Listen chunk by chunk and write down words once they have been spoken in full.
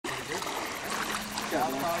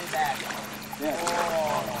I'll call you back. Yeah.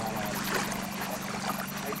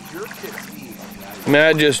 I jerked it.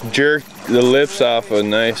 Matt just jerked the lips off a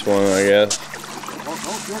nice one, I guess. Don't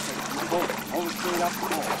jerk it. Hold it straight up.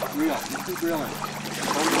 Reel. Just keep reeling.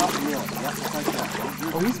 Hold it up and reel. Yep, just like that.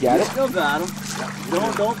 Oh, he's got it. Still got him.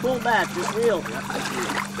 Don't pull back. Just reel. Yep, just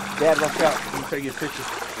reel. Dad, watch out. I'm trying to get a picture.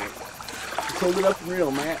 Just hold it up and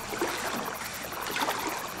reel, Matt.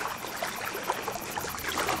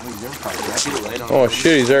 Oh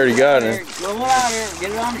shit, he's already got it. Go out here,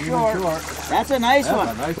 get it on shore. That's a nice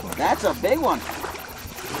one. That's a big one.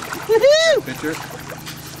 Picture.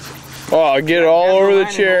 Oh, get it all over the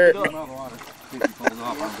chair.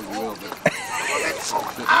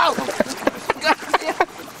 Ow!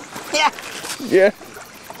 Yeah. Yeah.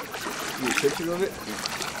 Need a picture of it?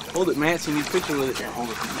 Hold it, Matt, so you need a picture with it. Here, hold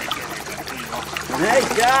it. Nice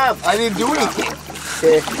job. I didn't do anything.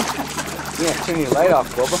 Yeah, turn your light off,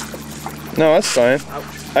 Bubba. No, that's fine.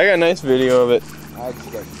 I got a nice video of it. I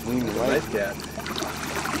just got to clean the light. Nice cat.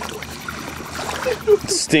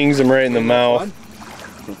 Stings him right in the mouth.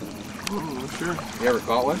 Sure. You ever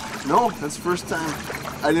caught one? No, that's the first time.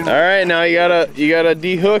 I didn't. All right, now you gotta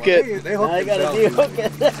dehook it. They hooked I gotta dehook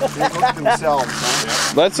it. They hooked themselves.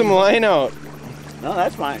 Huh? Let some line out. No,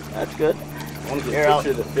 that's fine. That's good. I want to get a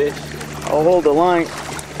picture of the fish. I'll hold the line.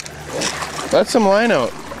 Let some line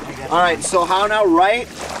out. All right. So how now? Right.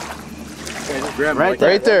 Grab Right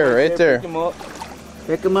Right there, right there.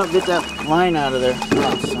 Pick him up. Get that line out of there.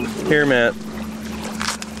 Here, Matt.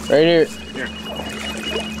 Right here.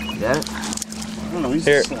 Got it? I don't know. He's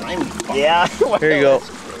Here. slimy. Yeah. Here you go.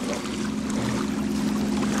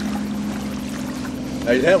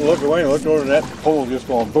 I just had to look away and looked over that pole just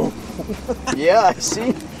going boom. Yeah, I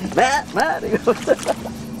see. Matt.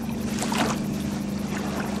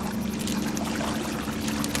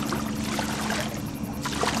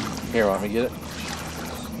 Here, want me to get it?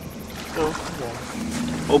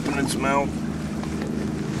 Open its mouth.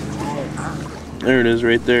 There it is,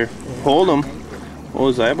 right there. Hold him. Oh,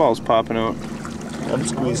 his eyeball's popping out. I'm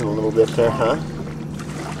squeezing a little bit there, huh?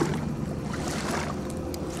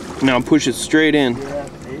 Now push it straight in.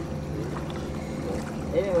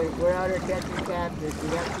 Anyway, we're out here catching catfish. We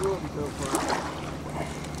got two of them so far.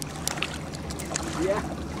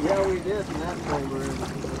 Yeah, we did. And that's over.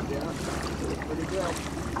 Yeah, pretty good.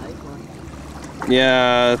 Nice one.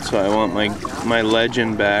 Yeah, that's why I want my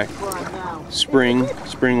legend back. Spring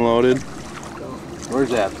loaded.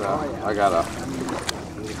 Where's that? I got a.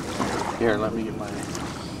 Here, let me get mine.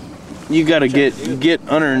 You gotta get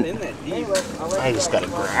under. I just gotta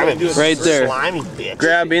grab it. Right there. Slimy bitch.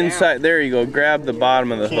 Grab inside. There you go. Grab the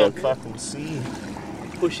bottom of the hook. Can't fucking see.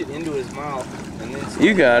 Push it into his mouth. And then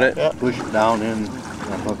You got it. Yep. push it down in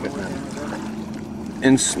and hook it in.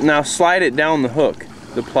 And now slide it down the hook.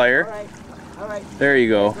 The plier. All right. There you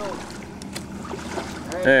go.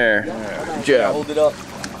 There. Good job. Hold it up.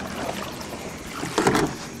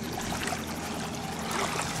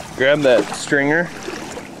 Grab that stringer.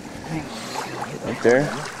 Right there.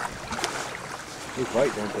 They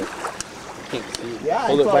fight, don't they? Yeah,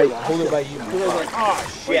 Hold it by you. Oh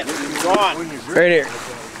shit, it's gone. Right here.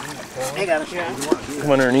 I got a shot.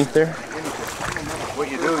 Come underneath there. What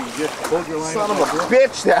you do, you just hold your line. Son of a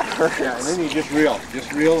bitch, that hurts. Yeah, and then you just reel.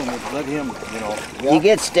 Just reel and let him, you know. You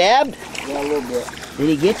get stabbed? Yeah, a little bit. Did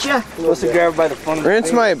he get you? Supposed to grab by the front of the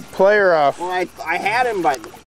Rinse my plier off. Well, I had him by the